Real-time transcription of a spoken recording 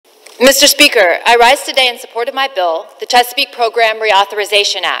Mr. Speaker, I rise today in support of my bill, the Chesapeake Program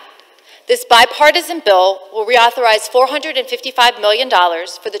Reauthorization Act. This bipartisan bill will reauthorize $455 million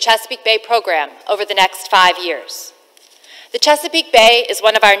for the Chesapeake Bay program over the next 5 years. The Chesapeake Bay is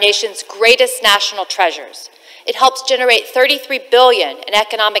one of our nation's greatest national treasures. It helps generate $33 billion in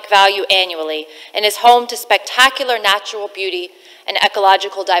economic value annually and is home to spectacular natural beauty and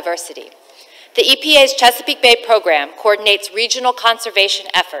ecological diversity. The EPA's Chesapeake Bay program coordinates regional conservation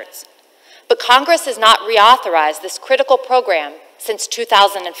efforts, but Congress has not reauthorized this critical program since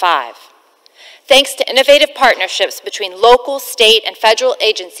 2005. Thanks to innovative partnerships between local, state, and federal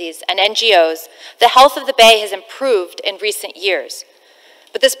agencies and NGOs, the health of the Bay has improved in recent years.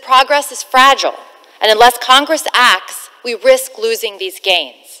 But this progress is fragile, and unless Congress acts, we risk losing these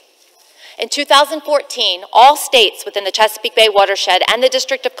gains. In 2014, all states within the Chesapeake Bay watershed and the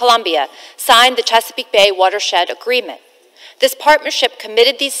District of Columbia signed the Chesapeake Bay Watershed Agreement. This partnership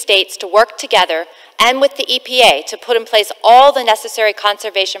committed these states to work together and with the EPA to put in place all the necessary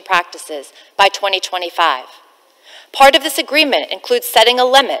conservation practices by 2025. Part of this agreement includes setting a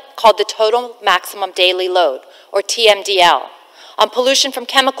limit called the Total Maximum Daily Load, or TMDL, on pollution from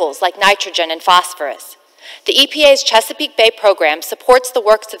chemicals like nitrogen and phosphorus. The EPA's Chesapeake Bay program supports the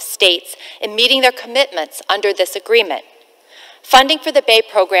works of states in meeting their commitments under this agreement. Funding for the Bay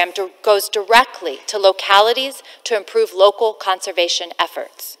program goes directly to localities to improve local conservation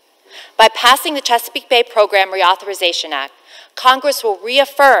efforts. By passing the Chesapeake Bay Program Reauthorization Act, Congress will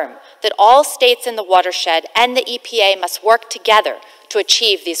reaffirm that all states in the watershed and the EPA must work together to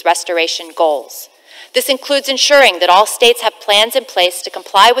achieve these restoration goals. This includes ensuring that all states have plans in place to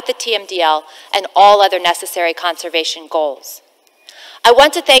comply with the TMDL and all other necessary conservation goals. I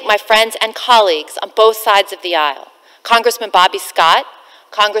want to thank my friends and colleagues on both sides of the aisle, Congressman Bobby Scott,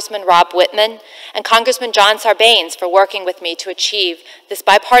 Congressman Rob Whitman, and Congressman John Sarbanes for working with me to achieve this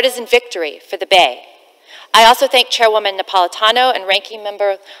bipartisan victory for the Bay. I also thank Chairwoman Napolitano and Ranking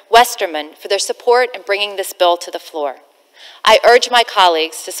Member Westerman for their support in bringing this bill to the floor. I urge my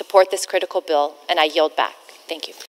colleagues to support this critical bill, and I yield back. Thank you.